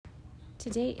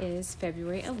Today is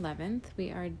February 11th. We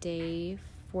are day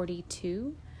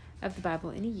 42 of the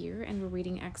Bible in a year, and we're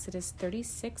reading Exodus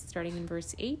 36, starting in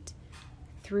verse 8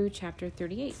 through chapter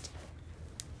 38.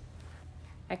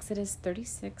 Exodus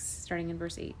 36, starting in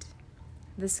verse 8.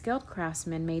 The skilled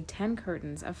craftsman made 10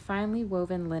 curtains of finely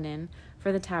woven linen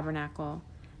for the tabernacle.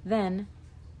 Then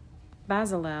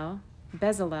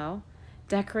Bezalel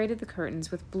decorated the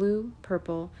curtains with blue,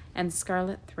 purple, and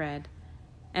scarlet thread,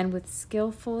 and with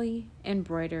skillfully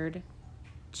embroidered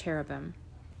cherubim.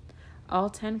 All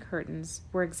 10 curtains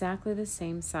were exactly the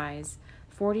same size,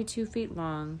 42 feet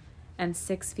long and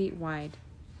 6 feet wide.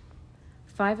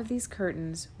 5 of these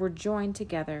curtains were joined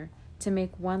together to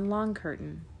make one long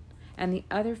curtain, and the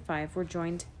other 5 were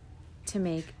joined to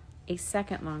make a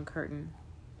second long curtain.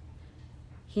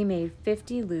 He made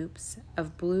 50 loops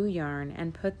of blue yarn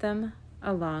and put them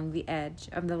along the edge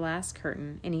of the last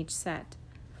curtain in each set.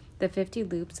 The 50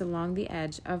 loops along the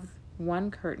edge of one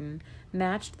curtain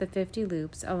matched the 50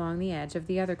 loops along the edge of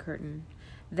the other curtain.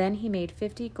 Then he made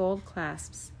 50 gold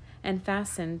clasps and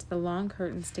fastened the long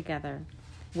curtains together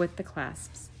with the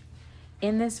clasps.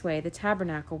 In this way the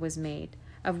tabernacle was made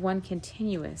of one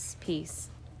continuous piece.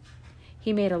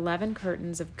 He made 11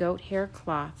 curtains of goat hair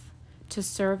cloth to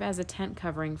serve as a tent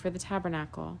covering for the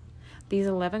tabernacle. These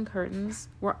 11 curtains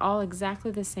were all exactly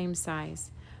the same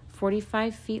size,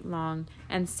 45 feet long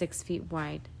and 6 feet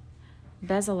wide.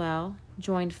 Bezalel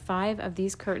joined 5 of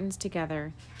these curtains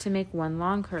together to make one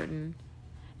long curtain,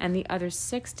 and the other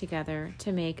 6 together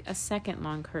to make a second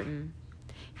long curtain.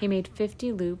 He made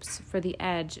 50 loops for the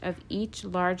edge of each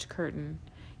large curtain.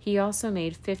 He also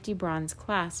made 50 bronze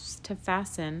clasps to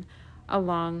fasten the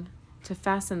long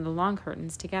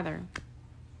curtains together.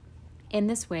 In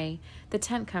this way, the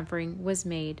tent covering was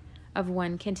made of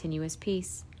one continuous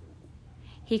piece.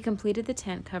 He completed the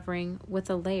tent covering with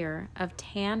a layer of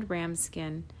tanned ram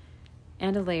skin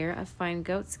and a layer of fine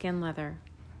goat skin leather.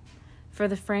 For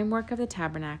the framework of the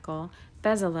tabernacle,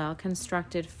 Bezalel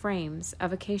constructed frames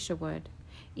of acacia wood.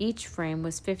 Each frame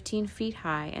was 15 feet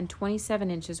high and 27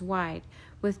 inches wide,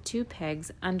 with 2 pegs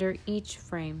under each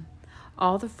frame.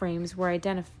 All the frames were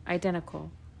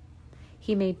identical.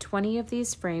 He made 20 of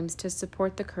these frames to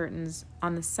support the curtains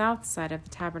on the south side of the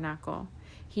tabernacle.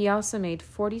 He also made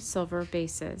 40 silver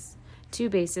bases, 2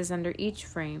 bases under each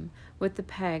frame, with the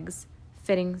pegs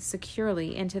fitting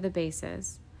securely into the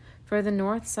bases. For the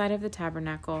north side of the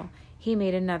tabernacle, he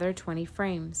made another 20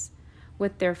 frames,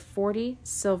 with their 40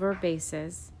 silver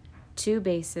bases, 2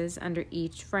 bases under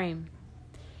each frame.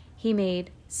 He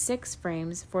made 6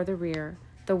 frames for the rear,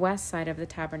 the west side of the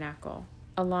tabernacle,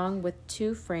 along with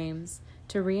 2 frames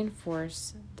to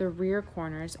reinforce the rear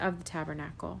corners of the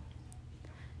tabernacle.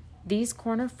 These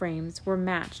corner frames were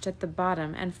matched at the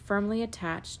bottom and firmly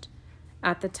attached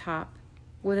at the top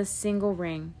with a single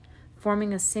ring,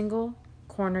 forming a single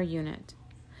corner unit.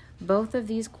 Both of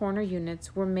these corner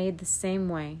units were made the same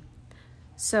way.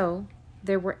 So,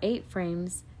 there were 8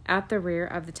 frames at the rear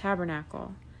of the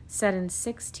tabernacle, set in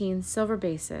 16 silver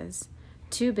bases,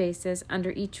 2 bases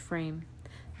under each frame.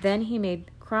 Then he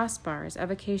made crossbars of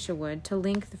acacia wood to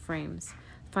link the frames,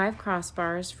 5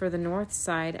 crossbars for the north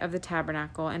side of the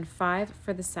tabernacle and 5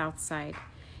 for the south side.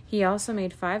 He also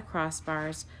made 5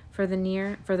 crossbars for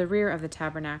the rear of the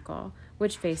tabernacle,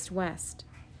 which faced west.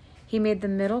 He made the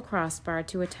middle crossbar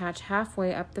to attach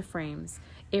halfway up the frames.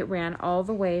 It ran all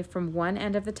the way from one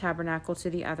end of the tabernacle to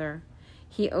the other.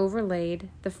 He overlaid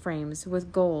the frames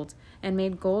with gold and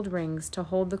made gold rings to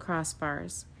hold the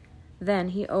crossbars. Then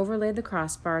he overlaid the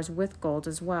crossbars with gold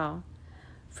as well.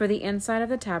 For the inside of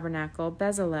the tabernacle,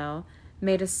 Bezalel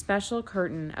made a special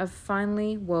curtain of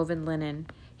finely woven linen.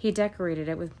 He decorated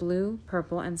it with blue,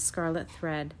 purple, and scarlet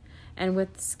thread, and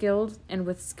with skillfully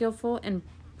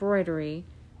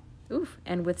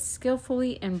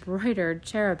embroidered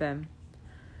cherubim.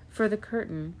 For the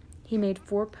curtain, he made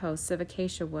 4 posts of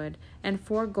acacia wood and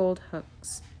 4 gold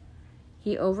hooks.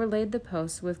 He overlaid the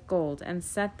posts with gold and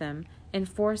set them in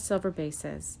 4 silver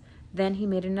bases. Then he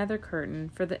made another curtain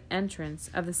for the entrance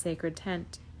of the sacred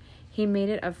tent. He made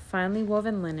it of finely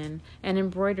woven linen and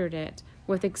embroidered it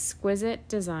with exquisite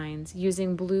designs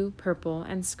using blue, purple,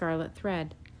 and scarlet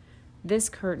thread. This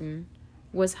curtain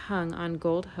was hung on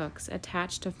gold hooks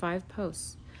attached to 5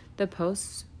 posts. The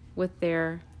posts, with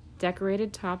their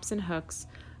decorated tops and hooks,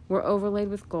 were overlaid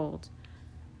with gold,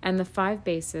 and the 5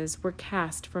 bases were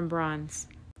cast from bronze.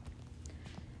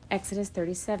 Exodus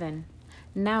 37.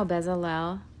 Now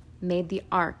Bezalel made the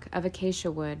ark of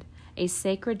acacia wood, a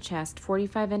sacred chest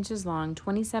 45 inches long,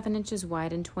 27 inches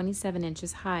wide, and 27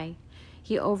 inches high.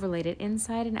 He overlaid it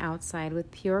inside and outside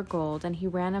with pure gold, and he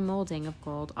ran a molding of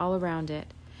gold all around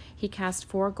it. He cast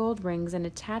 4 gold rings and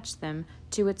attached them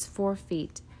to its 4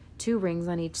 feet, 2 rings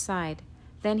on each side.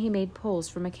 Then he made poles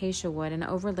from acacia wood and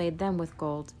overlaid them with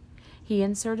gold. He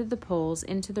inserted the poles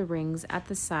into the rings at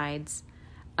the sides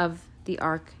of the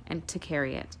ark and to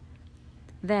carry it.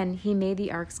 Then he made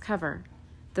the ark's cover,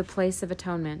 the place of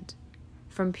atonement,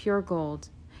 from pure gold.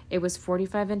 It was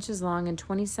 45 inches long and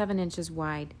 27 inches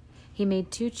wide. He made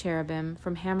 2 cherubim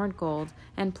from hammered gold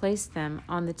and placed them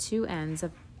on the 2 ends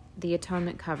of the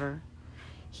atonement cover.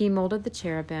 He molded the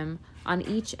cherubim on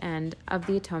each end of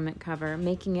the atonement cover,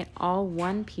 making it all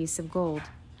one piece of gold.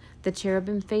 The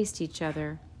cherubim faced each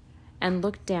other and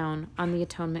looked down on the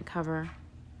atonement cover.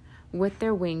 With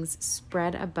their wings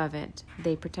spread above it,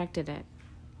 they protected it.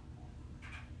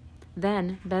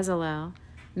 Then Bezalel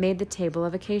made the table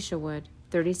of acacia wood,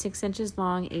 36 inches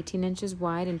long, 18 inches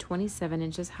wide, and 27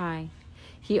 inches high.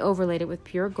 He overlaid it with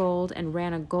pure gold and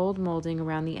ran a gold molding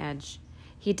around the edge.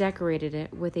 He decorated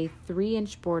it with a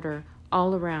 3-inch border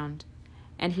all around,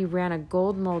 and he ran a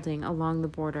gold molding along the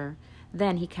border.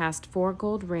 Then he cast 4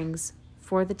 gold rings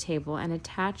for the table and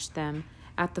attached them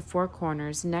at the 4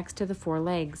 corners next to the 4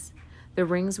 legs. The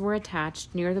rings were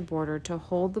attached near the border to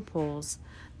hold the poles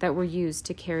that were used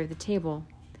to carry the table.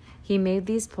 He made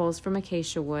these poles from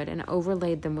acacia wood and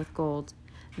overlaid them with gold.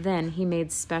 Then he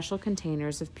made special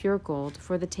containers of pure gold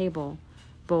for the table,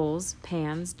 bowls,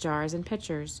 pans, jars, and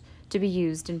pitchers, to be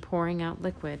used in pouring out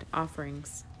liquid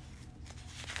offerings.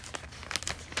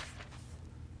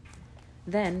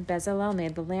 Then Bezalel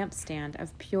made the lampstand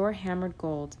of pure hammered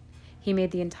gold. He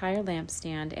made the entire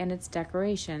lampstand and its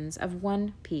decorations of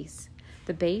one piece: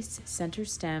 the base, center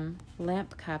stem,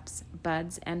 lamp cups,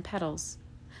 buds, and petals.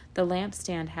 The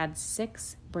lampstand had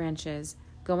 6 branches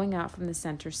going out from the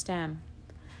center stem,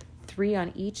 3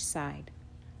 on each side.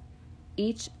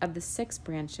 Each of the 6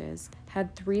 branches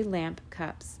had 3 lamp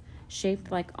cups,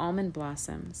 shaped like almond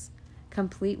blossoms,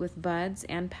 complete with buds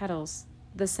and petals.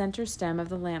 The center stem of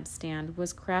the lampstand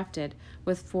was crafted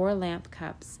with 4 lamp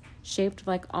cups, shaped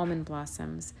like almond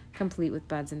blossoms, complete with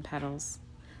buds and petals.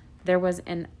 There was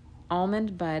an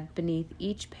almond bud beneath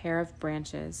each pair of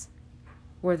branches,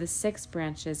 where the 6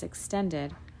 branches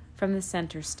extended from the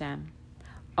center stem,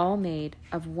 all made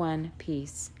of one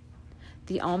piece.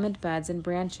 The almond buds and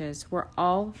branches were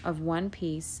all of one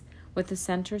piece with the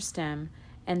center stem,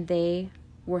 and they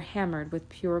were hammered with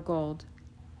pure gold.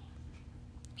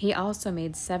 He also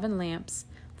made 7 lamps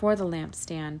for the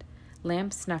lampstand,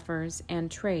 lamp snuffers, and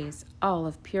trays, all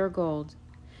of pure gold.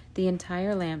 The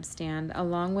entire lampstand,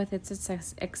 along with its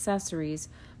accessories,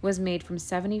 was made from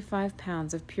 75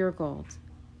 pounds of pure gold.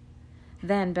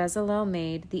 Then Bezalel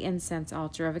made the incense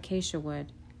altar of acacia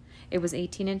wood. It was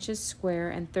 18 inches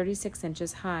square and 36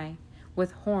 inches high,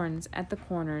 with horns at the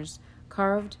corners,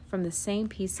 carved from the same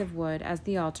piece of wood as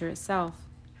the altar itself.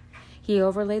 He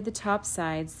overlaid the top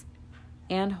sides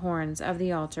and horns of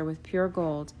the altar with pure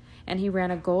gold, and he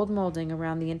ran a gold molding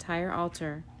around the entire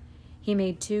altar. He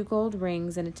made 2 gold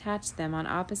rings and attached them on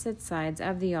opposite sides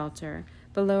of the altar,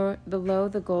 below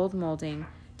the gold molding,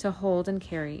 to hold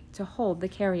the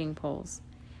carrying poles.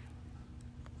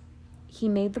 He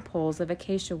made the poles of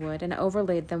acacia wood and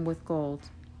overlaid them with gold.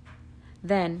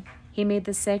 Then he made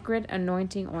the sacred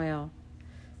anointing oil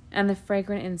and the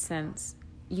fragrant incense,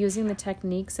 using the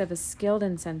techniques of a skilled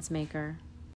incense maker.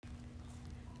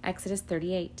 Exodus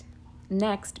 38.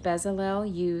 Next, Bezalel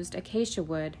used acacia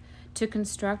wood to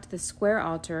construct the square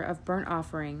altar of burnt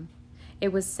offering.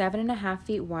 It was 7.5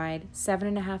 feet wide,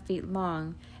 7.5 feet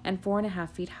long, and 4.5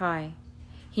 feet high.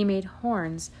 He made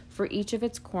horns for each of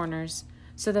its corners,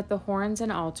 so that the horns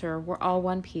and altar were all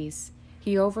one piece.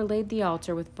 He overlaid the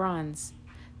altar with bronze.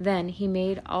 Then he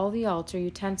made all the altar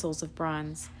utensils of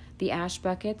bronze: the ash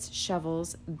buckets,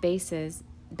 shovels,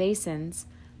 basins,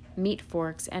 meat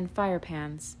forks, and fire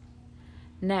pans.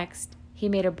 Next, he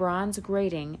made a bronze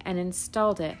grating and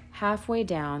installed it halfway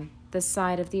down the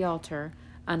side of the altar,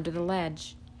 under the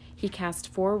ledge. He cast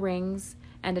 4 rings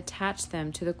and attached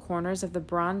them to the corners of the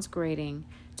bronze grating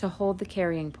to hold the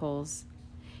carrying poles.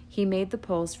 He made the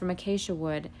poles from acacia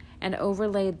wood and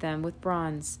overlaid them with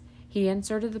bronze. He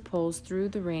inserted the poles through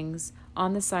the rings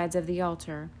on the sides of the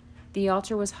altar. The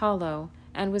altar was hollow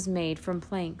and was made from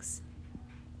planks.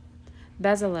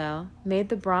 Bezalel made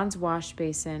the bronze wash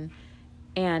basin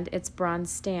and its bronze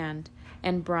stand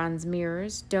and bronze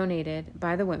mirrors donated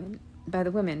by the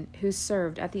women who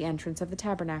served at the entrance of the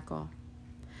tabernacle.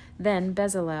 Then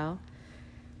Bezalel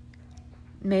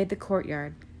made the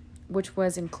courtyard, which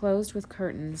was enclosed with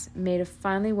curtains made of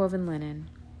finely woven linen.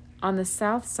 On the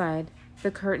south side,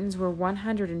 the curtains were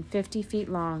 150 feet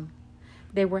long.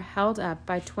 They were held up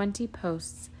by 20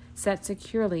 posts set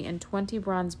securely in 20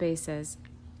 bronze bases.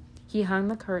 He hung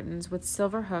the curtains with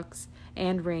silver hooks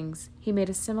and rings. He made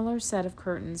a similar set of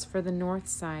curtains for the north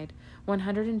side,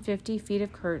 150 feet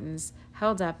of curtains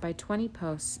held up by 20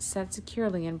 posts set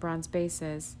securely in bronze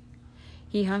bases.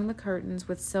 He hung the curtains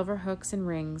with silver hooks and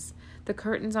rings. The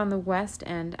curtains on the west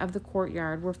end of the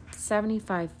courtyard were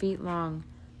 75 feet long,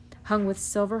 hung with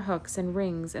silver hooks and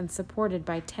rings and supported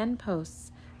by 10 posts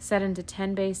set into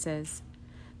 10 bases.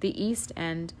 The east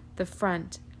end, the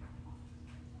front,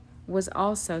 was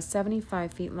also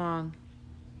 75 feet long.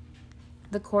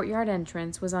 The courtyard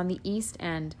entrance was on the east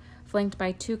end, flanked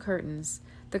by 2 curtains.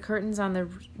 The curtains on the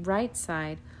right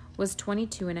side was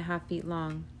 22.5 feet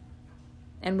long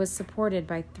and was supported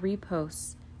by 3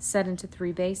 posts set into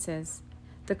 3 bases.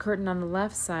 The curtain on the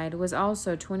left side was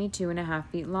also 22.5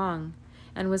 feet long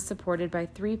and was supported by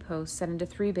 3 posts set into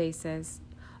 3 bases.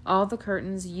 All the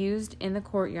curtains used in the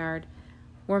courtyard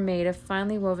were made of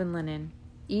finely woven linen.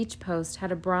 Each post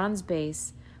had a bronze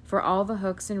base, for all the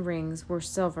hooks and rings were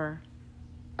silver.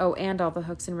 And all the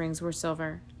hooks and rings were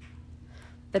silver.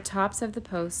 The tops of the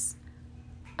posts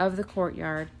of the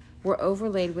courtyard were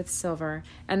overlaid with silver,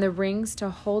 and the rings to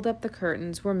hold up the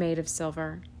curtains were made of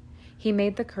silver. He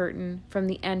made the curtain from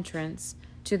the entrance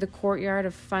to the courtyard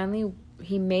of finely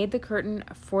He made the curtain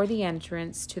for the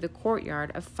entrance to the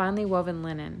courtyard of finely woven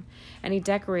linen, and he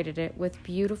decorated it with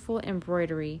beautiful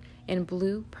embroidery in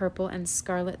blue, purple, and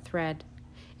scarlet thread.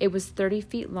 It was 30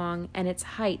 feet long, and its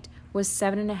height was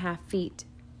 7.5 feet,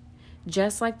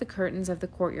 just like the curtains of the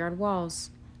courtyard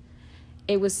walls.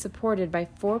 It was supported by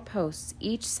 4 posts,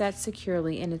 each set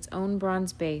securely in its own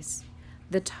bronze base.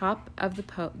 The tops of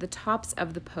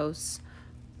the posts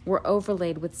were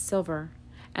overlaid with silver,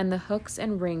 and the hooks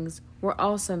and rings were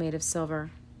also made of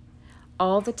silver.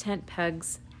 All the tent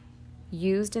pegs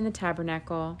used in the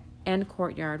tabernacle and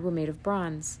courtyard were made of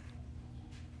bronze.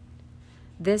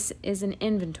 This is an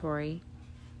inventory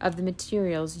of the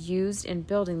materials used in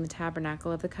building the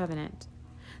tabernacle of the covenant.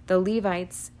 The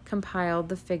Levites compiled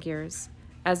the figures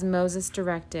as Moses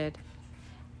directed,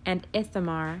 and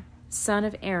Ithamar, son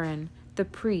of Aaron, the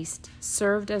priest,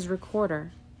 served as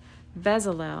recorder.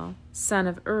 Bezalel, son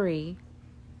of Uri,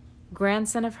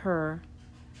 grandson of Hur,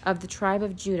 of the tribe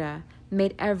of Judah,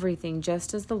 made everything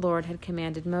just as the Lord had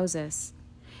commanded Moses.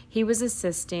 He was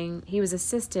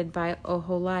assisted by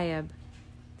Oholiab,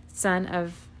 son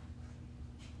of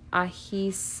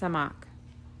Ahisamach,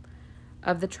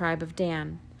 of the tribe of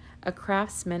Dan, a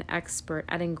craftsman expert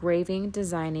at engraving,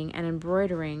 designing, and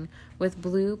embroidering with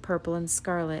blue, purple, and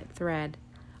scarlet thread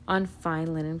on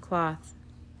fine linen cloth.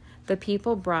 The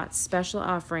people brought special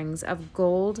offerings of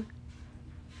gold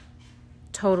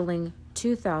totaling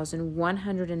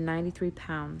 2,193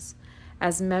 pounds,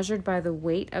 as measured by the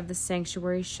weight of the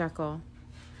sanctuary shekel.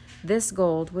 This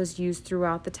gold was used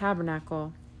throughout the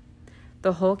tabernacle.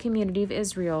 The whole community of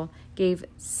Israel gave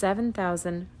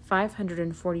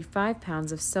 7,545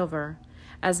 pounds of silver,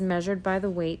 as measured by the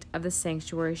weight of the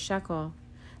sanctuary shekel.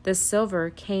 The silver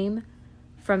came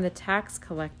from the tax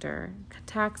collected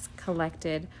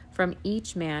from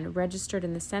each man registered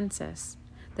in the census.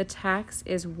 The tax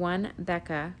is 1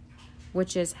 bekah,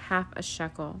 which is half a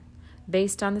shekel,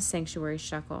 based on the sanctuary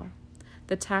shekel.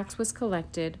 The tax was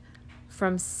collected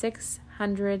from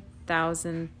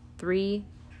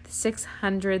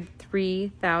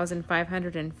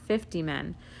 603,550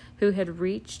 men who had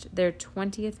reached their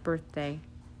 20th birthday.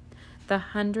 The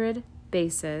 100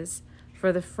 bases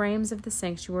for the frames of the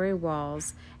sanctuary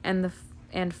walls and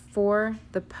for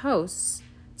the posts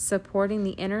supporting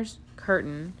the inner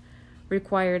curtain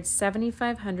required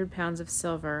 7,500 pounds of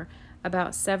silver,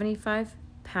 about 75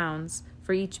 pounds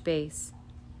for each base.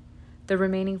 The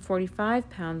remaining 45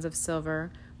 pounds of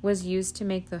silver was used to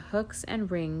make the hooks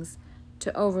and rings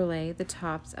to overlay the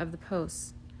tops of the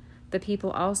posts. The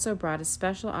people also brought a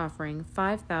special offering,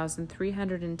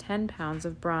 5,310 pounds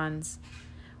of bronze,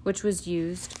 which was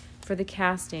used for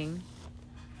casting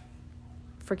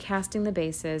the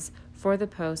bases for the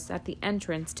posts at the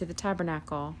entrance to the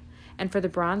tabernacle, and for the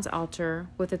bronze altar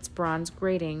with its bronze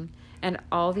grating and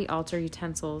all the altar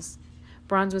utensils.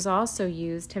 Bronze was also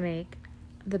used to make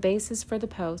the bases for the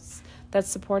posts that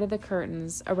supported the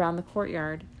curtains around the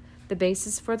courtyard, the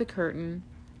bases for the curtain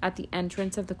at the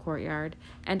entrance of the courtyard,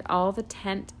 and all the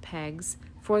tent pegs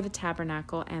for the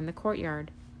tabernacle and the courtyard.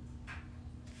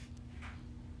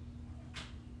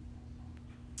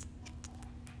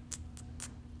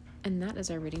 And that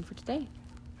is our reading for today.